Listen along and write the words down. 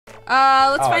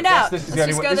Let's find out. This is Let's the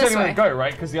just only go this way way. to go,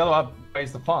 right? Because the other way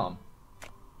is the farm.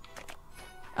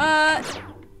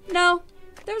 No.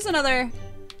 There was another.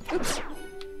 Oops.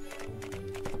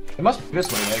 It must be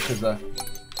this way, though, because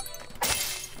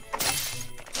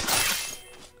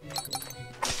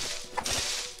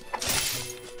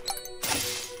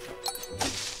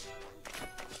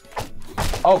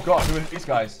oh god, who are these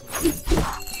guys?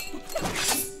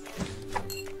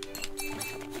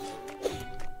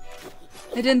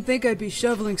 I didn't think I'd be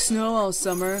shoveling snow all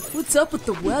summer. What's up with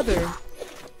the weather?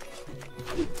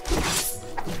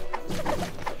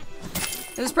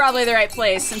 This is probably the right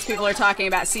place since people are talking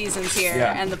about seasons here,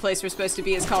 yeah. And the place we're supposed to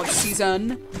be is called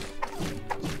Season.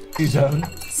 Season.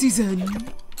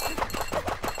 Season.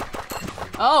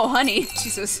 Oh, honey.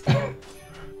 Jesus.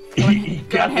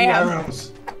 Eat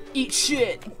arrows. Eat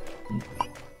shit.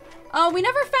 Oh, we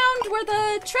never found where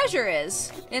the treasure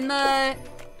is. In the...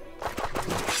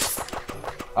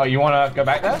 Oh, you want to go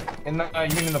back there? In the,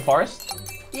 you mean in the forest?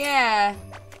 Yeah.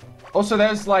 Also,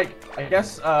 there's like, I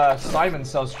guess Simon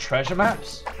sells treasure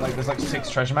maps. Like, there's like 6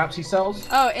 treasure maps he sells.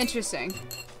 Oh, interesting.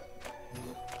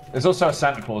 There's also a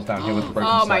Santa Claus down here with the broken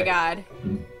Oh my sleigh. god.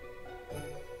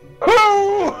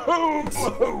 Ho, ho,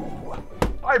 ho!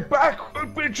 I back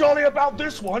won't be jolly about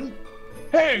this one.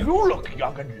 Hey, you look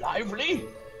young and lively,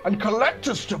 and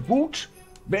collectors to boot.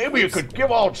 Maybe you could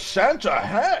give old Santa a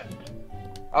hand.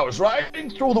 I was riding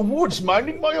through the woods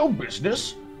minding my own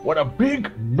business when a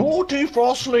big, naughty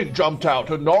frostling jumped out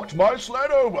and knocked my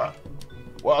sled over.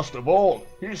 Worst of all,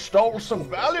 he stole some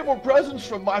valuable presents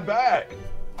from my bag.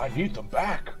 I need them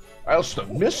back, else the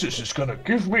missus is gonna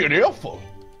give me an earful.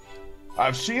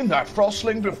 I've seen that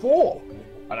frostling before,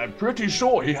 and I'm pretty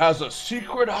sure he has a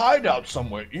secret hideout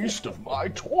somewhere east of my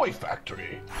toy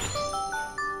factory.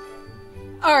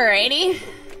 Alrighty.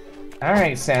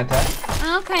 Alright, Santa.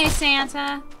 Okay,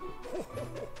 Santa.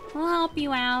 We'll help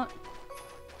you out.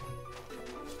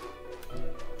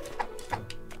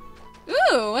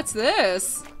 Ooh, what's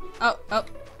this? Oh.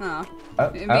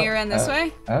 Maybe you're in this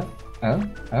way? Aw.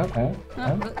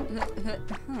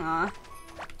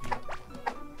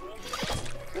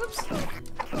 Oops.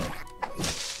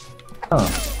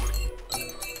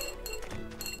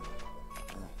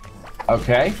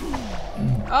 Okay.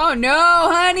 Oh no,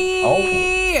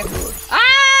 honey! Oh.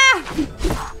 Ah!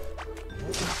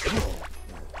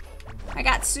 I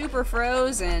got super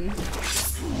frozen.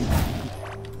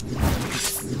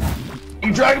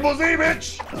 You Dragon Ball Z,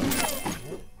 bitch!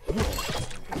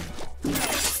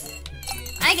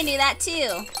 I can do that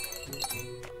too.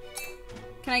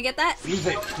 Can I get that?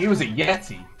 He was a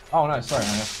Yeti. Oh no, sorry,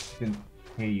 I didn't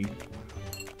hear you.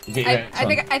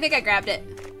 I think I grabbed it.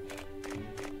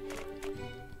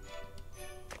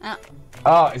 Oh.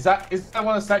 Oh, is that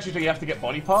one of the statues where you have to get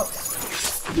body parts?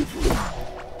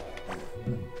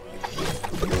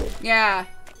 Yeah.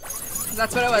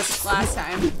 That's what it was last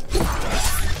time.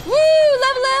 Woo!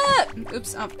 Level up!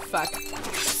 Oops, oh fuck.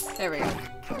 There we go.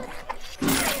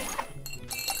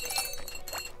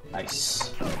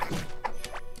 Nice.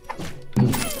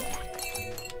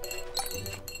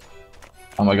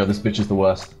 Oh my god, this bitch is the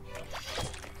worst.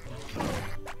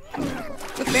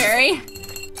 With Barry?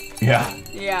 Yeah.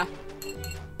 Yeah.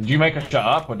 Did you make her shut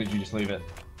up, or did you just leave it?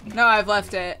 No, I've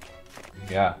left it.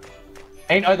 Yeah.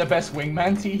 Ain't I the best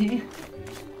wingman, Teehee?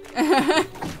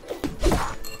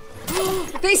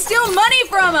 They steal money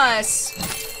from us!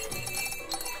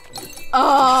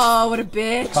 Oh, what a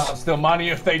bitch. Can't steal money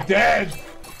if they dead!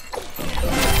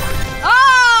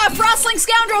 Ah! Frostling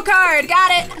Scoundrel card!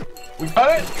 Got it! We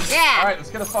got it? Yeah. Alright, let's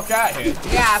get the fuck out of here.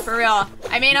 Yeah, for real.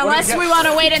 I mean, unless we want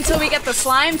to wait until we get the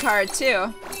slime card,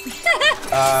 too.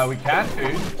 We can,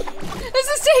 dude. This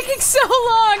is taking so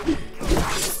long!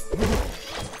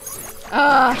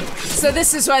 So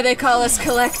this is why they call us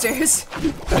collectors.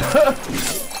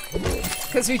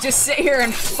 Because we just sit here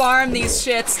and farm these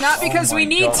shits. Not because we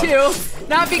need to.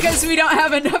 Not because we don't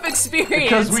have enough experience.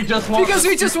 Because we just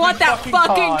want that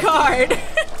fucking card.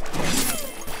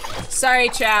 Sorry,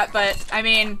 chat, but I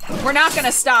mean, we're not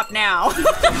gonna stop now.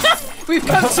 We've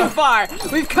come too far.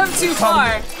 We've come too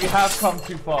far. We have come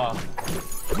too far.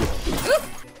 Oop.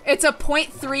 It's a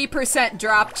 0.3%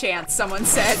 drop chance, someone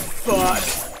said. Fuck.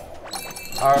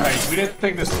 Alright, we didn't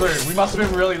think this through. We must have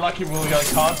been really lucky when we got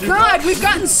a card. God, we've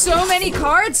gotten so many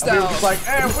cards, though. And we were just like,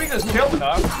 hey, if we just killed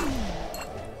enough.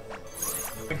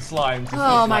 Big slimes.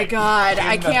 Oh my god,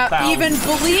 I can't even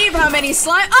believe how many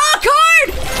slime. Oh,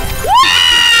 card!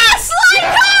 Wow!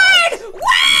 Slime card!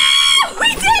 Wow!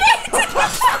 We did it!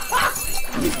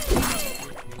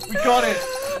 We got it!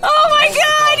 Oh my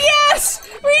god, yes!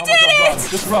 We did it!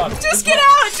 Just run. Just get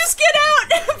out! Just get out!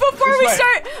 Before we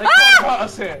start. They can't hurt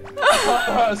us here. They can't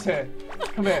hurt us here.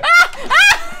 Come here.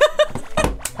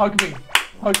 Hug me.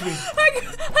 Hug me. Honey.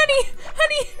 Hug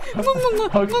me.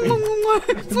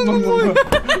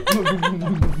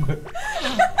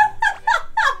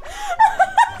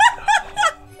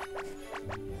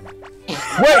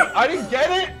 Wait, I didn't get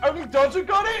it? Only Dodger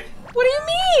got it? What do you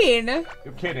mean?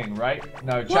 You're kidding, right?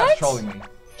 No, chat's What? trolling me.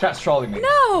 Chat's trolling me.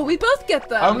 No, we both get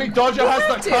them. Only Dodger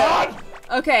has the card!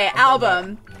 Okay,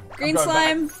 album. Green going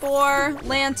slime, boar,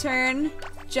 lantern,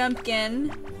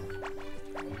 jumpkin.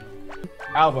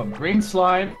 Album. Green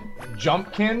slime,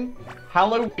 jumpkin,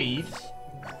 Halloween.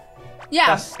 Yeah.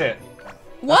 That's it.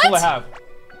 What? That's all I have.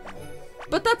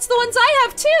 But that's the ones I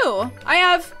have too. I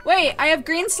have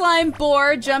green slime,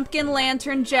 boar, jumpkin,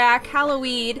 lantern, jack,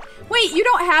 Halloween. Wait, you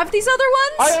don't have these other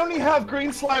ones? I only have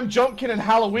green slime, jumpkin, and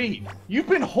Halloween. You've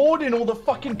been hoarding all the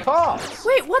fucking cards.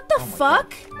 Wait, what the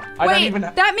fuck? I don't Wait, even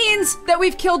that means that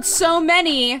we've killed so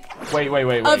many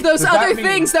Wait. of those other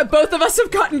things that both of us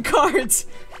have gotten cards.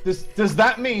 Does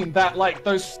that mean that, like,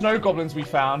 those snow goblins we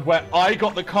found, where I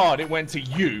got the card, it went to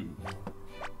you?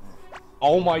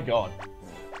 Oh my god.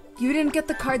 You didn't get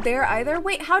the card there either?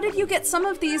 Wait, how did you get some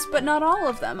of these but not all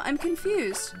of them? I'm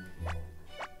confused.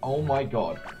 Oh my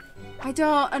god. I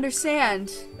don't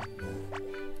understand.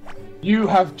 You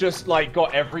have just, like,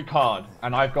 got every card,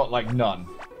 and I've got, like, none.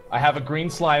 I have a green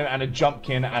slime and a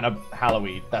jumpkin and a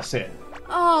Halloween. That's it.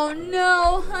 Oh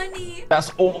no, honey.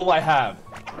 That's all I have.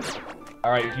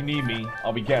 Alright, if you need me,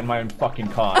 I'll be getting my own fucking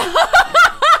card.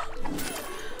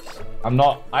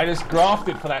 I just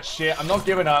grafted for that shit. I'm not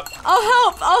giving up. I'll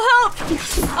help.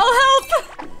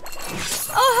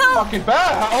 Fucking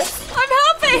bad help. I'm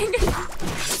helping.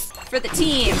 For the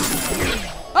team.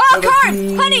 Oh, For the card,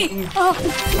 team. honey. Oh,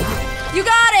 you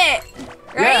got it,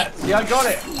 right? Yeah, I got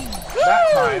it.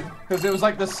 That time, because it was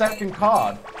like the second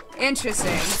card.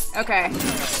 Interesting. Okay.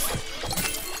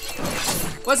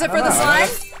 Was it for the slime?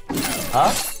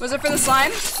 Huh? Was it for the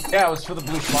slime? Yeah, it was for the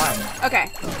blue slime.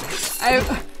 Okay.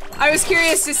 I was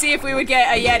curious to see if we would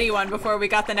get a Yeti one before we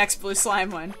got the next blue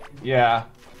slime one. Yeah.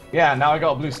 Yeah, now I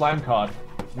got a blue slime card.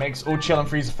 Makes all chill and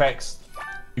freeze effects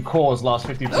you cause last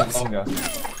 50% longer.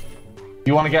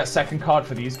 You want to get a second card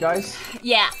for these guys?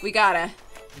 Yeah, we gotta.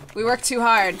 We worked too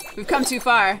hard. We've come too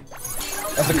far.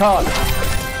 There's a card.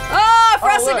 Oh,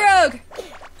 Frosted Rogue!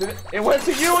 It went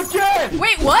to you again!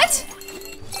 Wait, what?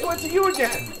 It went to you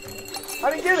again! I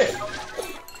didn't get it!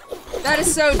 That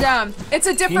is so dumb. It's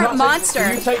a different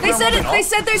monster. They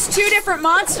said there's two different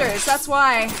monsters. That's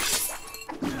why.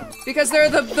 Because they're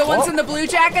the ones in the blue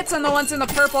jackets and the ones in the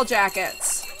purple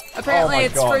jackets. Apparently,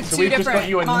 it's for two different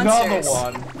monsters.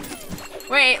 Another one.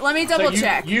 Wait, let me double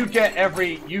check. You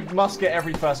must get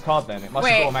every first card then. It must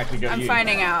automatically go to you. I'm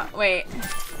finding out. Wait.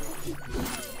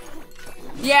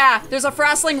 Yeah, there's a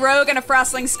Frostling Rogue and a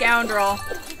Frostling Scoundrel.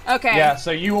 Okay. Yeah,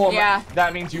 so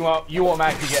that means you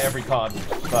automatically get every card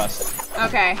first.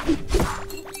 Okay.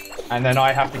 And then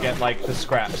I have to get like the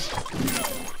scraps.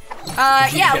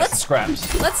 Yeah, let's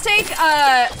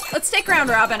take round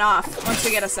robin off once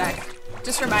we get a sec.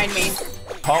 Just remind me.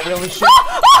 Cartwheel and shit.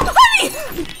 Oh, honey!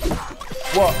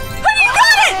 What? Honey, you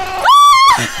got it!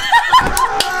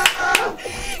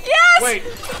 Yes!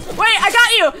 Wait, I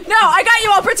got you! No, I got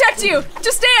you, I'll protect you!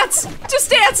 Just dance! Just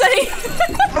dance,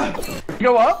 honey!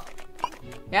 Go up?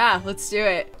 Yeah, let's do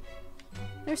it.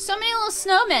 There's so many little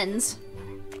snowmans.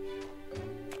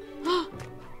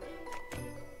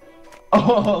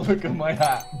 Oh, look at my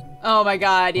hat. Oh my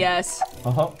god, yes.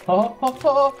 Oh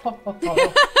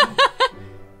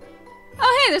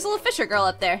hey, there's a little fisher girl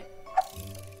up there.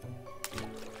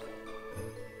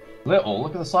 Little,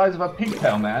 look at the size of her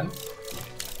pigtail, man.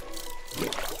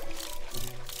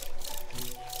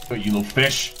 Go, you little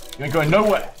fish. You ain't going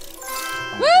nowhere.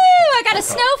 Woo! I got a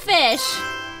snowfish!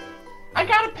 I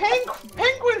got a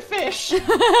penguin fish!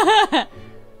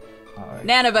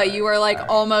 Nanaba, you are like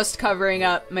almost covering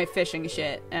up my fishing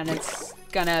shit, and it's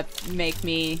gonna make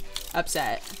me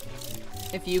upset.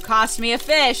 If you cost me a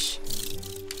fish,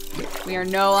 we are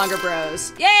no longer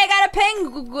bros. Yay, I got a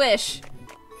penguish!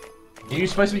 Are you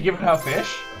supposed to be giving her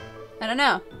fish? I don't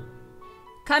know.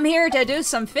 Come here to do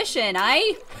some fishing,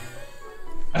 eh?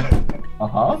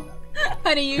 Uh-huh.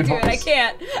 Honey, you do it. I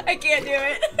can't do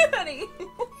it. Honey.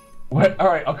 Wait,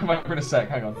 alright, I'll come back for a sec.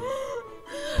 Hang on.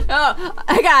 Oh,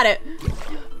 I got it.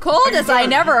 Cold as I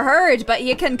never heard, but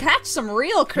you can catch some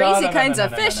real crazy kinds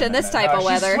of fish in this type of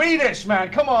weather. She's Swedish, man.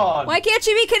 Come on. Why can't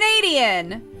you be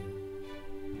Canadian?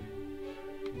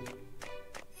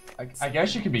 I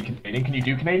guess you can be Canadian. Can you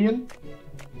do Canadian?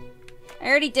 I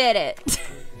already did it.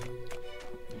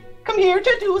 Come here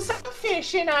to do some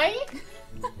fishing, eh?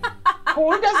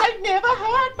 Cold as I've never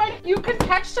heard, but you can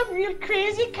catch some real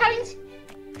crazy kinds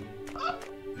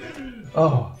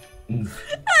Oh. Mm.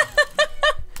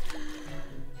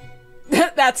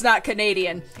 That's not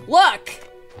Canadian. Look!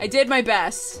 I did my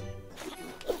best.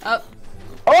 Oh.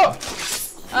 Oh!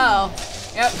 Oh.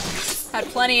 Yep. Had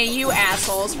plenty of you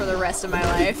assholes for the rest of my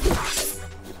life.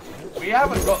 We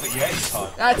haven't got the Yeti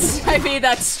card. I mean,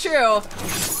 that's true.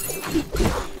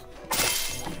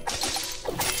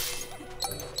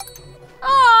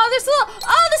 Oh, there's a little,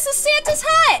 oh, this is Santa's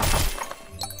hut!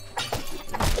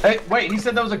 Hey, wait, he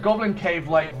said there was a goblin cave,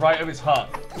 like, right of his hut.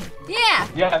 Yeah.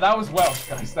 Yeah, that was Welsh,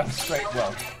 guys. That was straight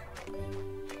Welsh.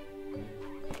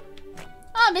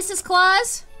 Oh, Mrs.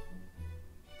 Claus.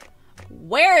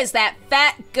 Where is that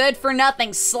fat,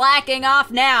 good-for-nothing slacking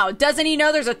off now? Doesn't he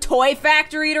know there's a toy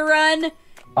factory to run?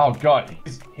 Oh god,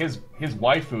 his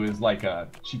waifu is like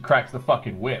she cracks the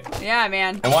fucking whip. Yeah,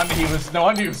 man. No wonder he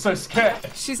was so scared.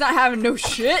 She's not having no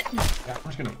shit. Yeah, I'm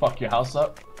just gonna fuck your house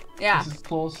up. Yeah. Mrs.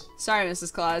 Claus. Sorry,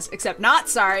 Mrs. Claus. Except not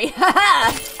sorry.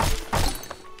 Haha.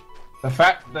 The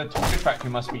toy factory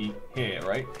must be here,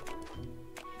 right?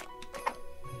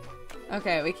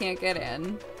 Okay, we can't get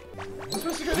in. We're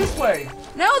supposed to go this way.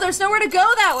 No, there's nowhere to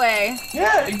go that way.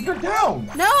 Yeah, you can go down.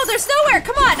 No, there's nowhere.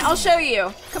 Come on, I'll show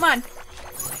you. Come on.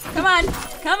 Come on.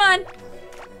 Come on.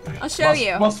 I'll show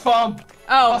you. Must farm.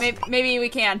 Oh, maybe we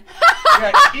can.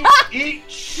 Yeah, eat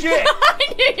shit.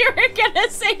 I knew you were gonna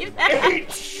say that.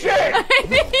 Eat shit. I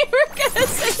knew you were gonna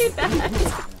say that.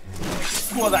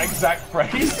 What, that exact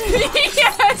phrase?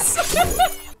 Yes.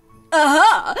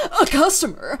 Aha! A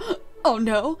customer. Oh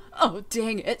no. Oh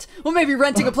dang it. Well, maybe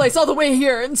renting a place all the way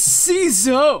here in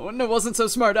C-Zone wasn't so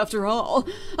smart after all.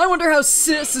 I wonder how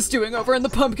Sis is doing over in the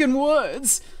Pumpkin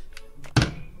Woods.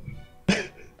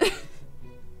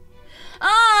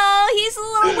 Oh, he's a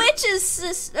little witch's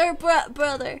sister,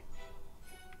 brother.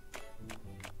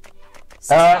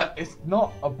 It's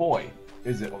not a boy,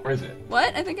 is it? Or is it?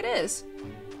 What? I think it is.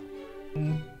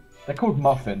 They're called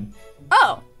Muffin.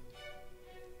 Oh.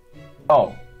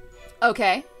 Oh.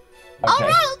 Okay.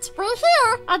 Alright, we're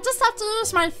here. I just have to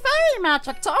use my fairy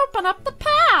magic to open up the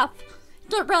path.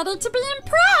 Get ready to be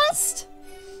impressed.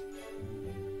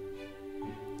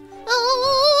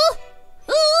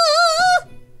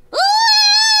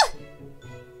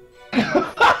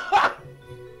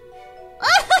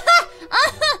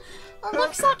 It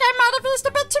looks like I might have used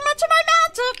a bit too much of my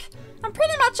magic. I'm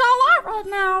pretty much all out right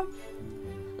now.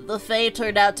 The fate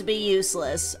turned out to be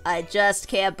useless. I just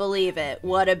can't believe it.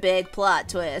 What a big plot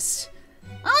twist.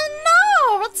 I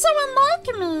know! It's so unlike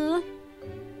me.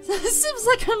 This seems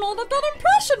like I made a good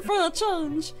impression for a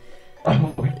change.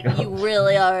 Oh my god. You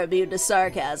really are immune to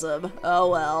sarcasm. Oh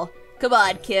well. Come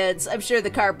on, kids. I'm sure the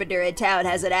carpenter in town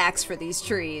has an axe for these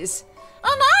trees.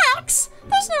 An axe?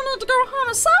 There's no need to go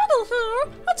homicidal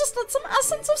here. I just need some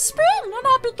essence of spring and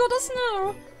I'll be good as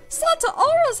new. Santa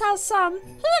always has some. He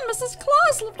and Mrs.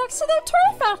 Claus live next to their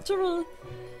toy factory.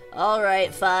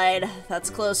 Alright, fine.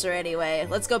 That's closer anyway.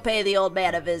 Let's go pay the old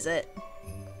man a visit.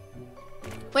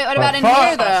 Wait, what about in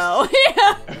here, though?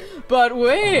 Yeah. But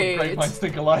wait. Great minds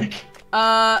think alike.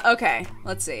 Okay.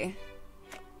 Let's see.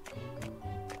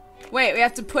 Wait, we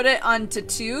have to put it onto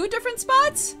 2 different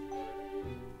spots?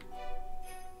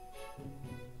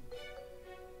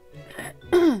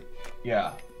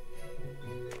 Yeah.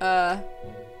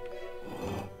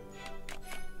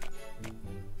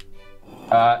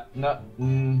 No.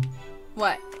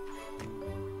 What?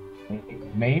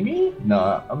 Maybe?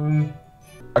 No.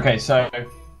 Okay, so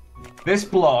this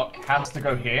block has to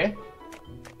go here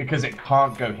because it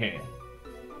can't go here.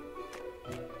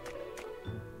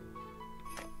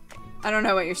 I don't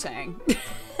know what you're saying.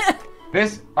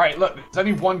 Alright, look, there's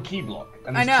only one key block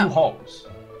and there's 2 holes.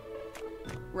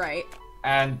 Right.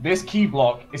 And this key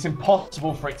block, it's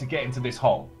impossible for it to get into this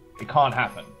hole. It can't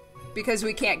happen. Because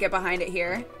we can't get behind it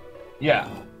here? Yeah.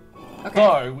 Okay.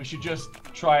 So, we should just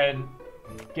try and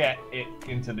get it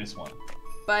into this one.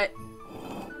 But...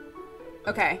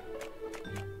 Okay.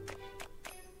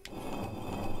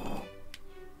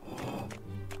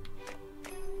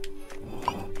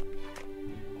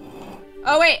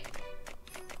 Oh, wait!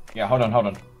 Yeah, hold on.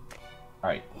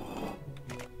 Alright.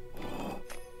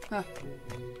 Huh.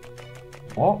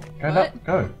 What?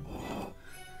 Go.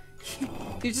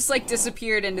 You just, like,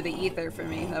 disappeared into the ether for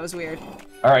me. That was weird.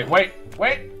 Alright, wait!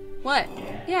 What?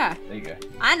 Yeah. There you go.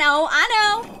 I know!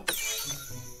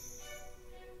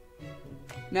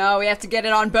 No, we have to get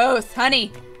it on both,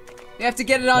 honey. We have to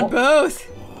get it on both.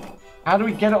 How do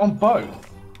we get it on both?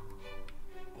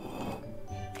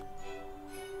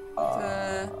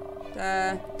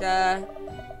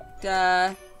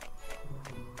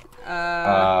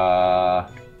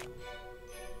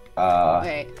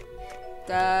 Wait.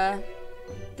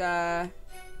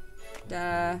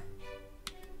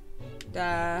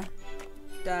 Are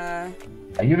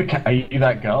you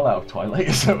that girl out of Twilight?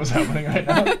 Is that what's happening right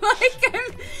now?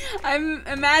 I'm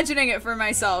imagining it for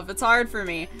myself. It's hard for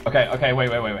me. Okay,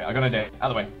 wait. I got an idea.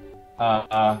 Out of the way.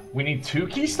 We need 2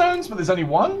 keystones, but there's only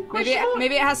 1?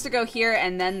 Maybe it has to go here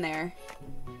and then there.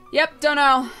 Yep, don't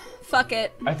know. Fuck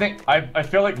it. I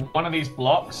feel like one of these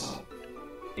blocks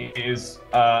is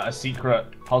a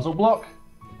secret puzzle block.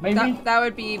 Maybe? That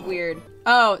would be weird.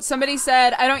 Oh, somebody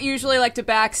said, I don't usually like to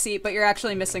backseat, but you're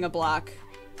actually missing a block.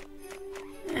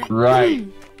 Right.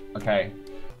 Okay.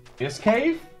 This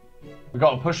cave? We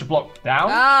gotta push a block down?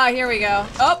 Ah, here we go.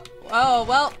 Oh,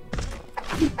 well.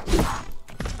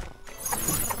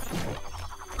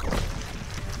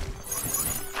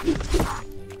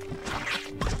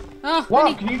 Oh,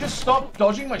 wow, can you just stop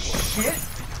dodging my shit?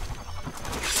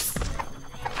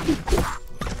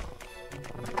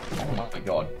 Oh my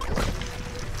god.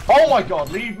 Oh my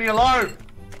god, leave me alone!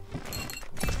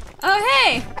 Oh,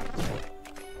 hey!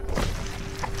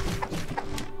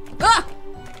 Ah!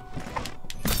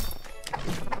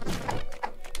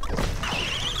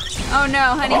 Oh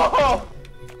no, honey.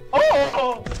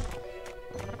 Oh!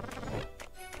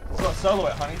 Got solo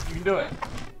it, honey. You can do it.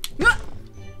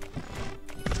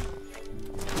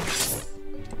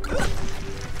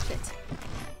 Shit.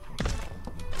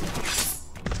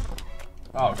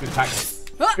 Oh, good tactic.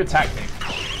 Good tactic.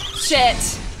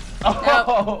 Shit. Oh.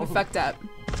 Nope, we fucked up.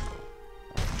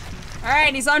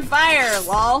 Alright, he's on fire,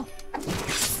 lol.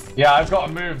 Yeah, I've got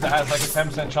a move that has like a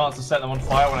 10% chance to set them on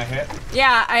fire when I hit.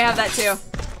 Yeah, I have that too.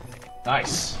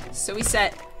 Nice. So we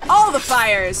set all the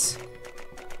fires.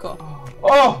 Cool.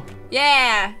 Oh!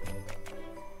 Yeah!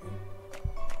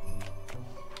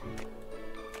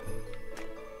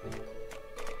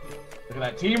 Look at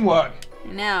that teamwork.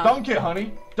 Now. Dunk it,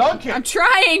 honey. Dunk it! I'm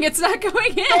trying, it's not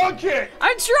going in! Dunk it!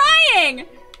 I'm trying!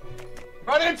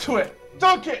 Run into it!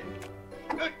 Dunk it!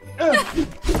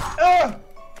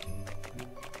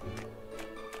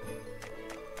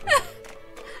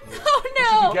 Oh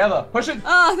no! Push it together. Push it!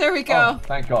 Oh, there we go. Oh,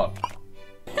 thank God.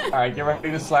 Alright, get ready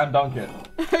to slam dunk it.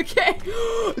 Okay.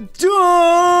 Dunk!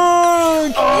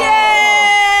 Oh!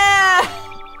 Yeah!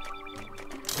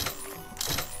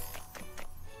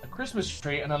 A Christmas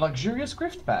tree and a luxurious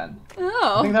grift band. I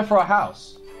Oh. think they're for our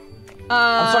house.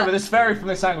 I'm sorry, but this fairy from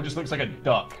this angle just looks like a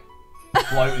duck. A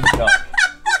floating duck.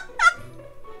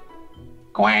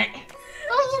 Quack!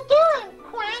 How you doing,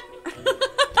 Quack?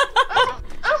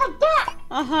 I'm a duck.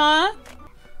 Uh-huh.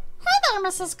 Hey there,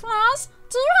 Mrs. Claus.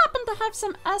 Do you happen to have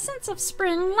some essence of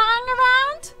spring lying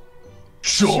around?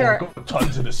 Sure, I've got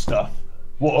tons of this stuff.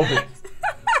 What of it?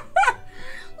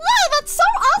 Yay, that's so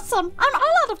awesome! I'm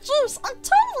all out of juice. I'm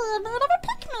totally in need of a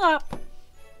pick-me-up.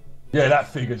 Yeah,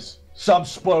 that figures. Some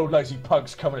spoiled lazy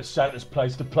punks coming to Santa's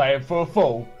place to play him for a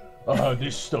fool. I heard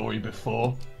this story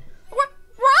before.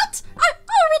 What? I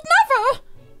would never!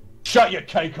 Shut your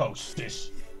cake hole,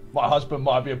 sis. My husband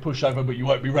might be a pushover, but you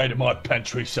won't be raiding my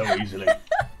pantry so easily.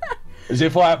 As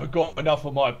if I haven't got enough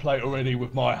on my plate already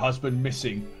with my husband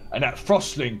missing and that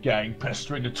Frostling gang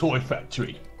pestering the toy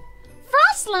factory.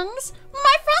 Frostlings?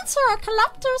 My friends who are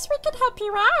collectors, we could help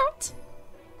you out.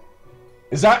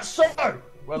 Is that so?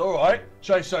 Well, alright.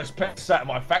 Chase those pets out of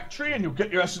my factory and you'll get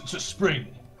your essence of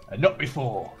spring. And not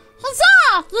before.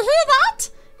 Huzzah! You hear that?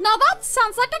 Now that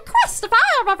sounds like a quest if I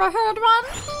have ever heard one.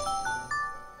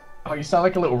 Oh, you sound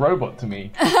like a little robot to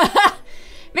me.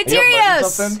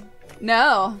 Materios!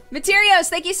 No. Materios,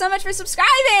 thank you so much for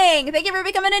subscribing! Thank you for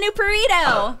becoming a new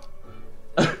burrito!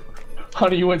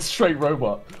 Honey, you went straight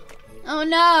robot. Oh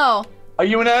no! Are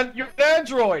you you're an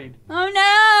android? Oh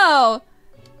no!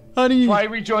 Honey. Try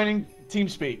rejoining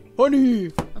TeamSpeak.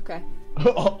 Honey! Okay.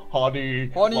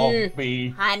 Honey, love me.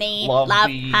 Honey, love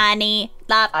me. Honey,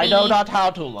 love me. I know not how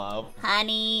to love.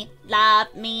 Honey,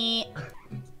 love me.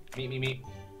 Me.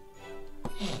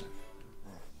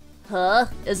 Huh?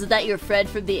 Isn't that your friend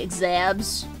from the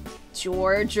exams?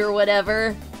 George or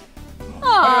whatever?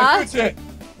 Aww. That's it.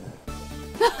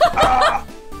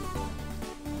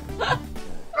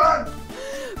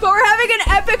 But we're having an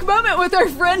epic moment with our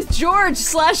friend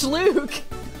George/Luke.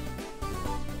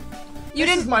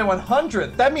 This is my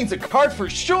 100th. That means a card for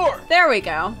sure. There we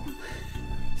go.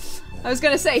 I was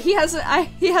gonna say he hasn't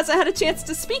had a chance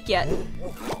to speak yet.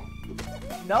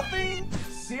 Nothing?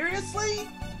 Seriously?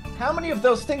 How many of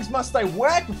those things must I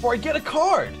whack before I get a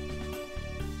card?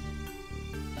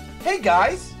 Hey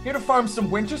guys, here to farm some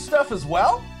winter stuff as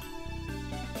well?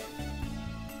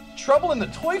 Trouble in the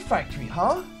toy factory,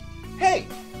 huh? Hey,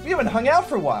 we haven't hung out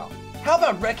for a while. How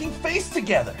about wrecking face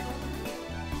together?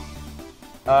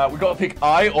 We gotta pick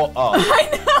I or I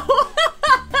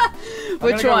know!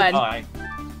 Which one? I.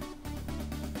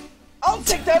 I'll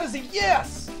take that as a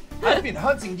yes. I've been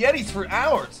hunting Yetis for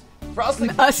hours. Frostly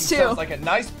Us too. sounds like a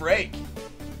nice break.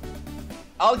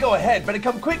 I'll go ahead, but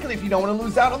come quickly if you don't want to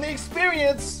lose out on the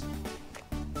experience.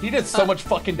 He did so much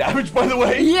fucking damage, by the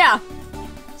way. Yeah.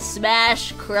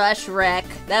 Smash, crush, wreck.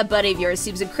 That buddy of yours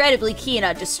seems incredibly keen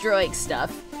on destroying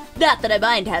stuff. Not that I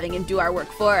mind having him do our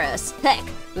work for us. Heck,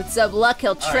 with some luck,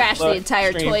 he'll trash the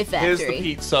entire toy factory. Here's the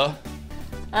pizza.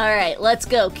 Alright, let's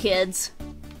go, kids.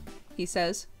 He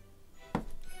says.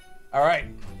 Alright.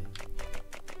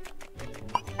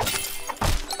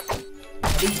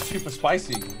 This is super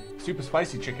spicy. Super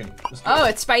spicy chicken. Oh,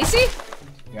 it's spicy?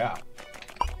 Yeah.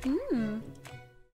 Mmm.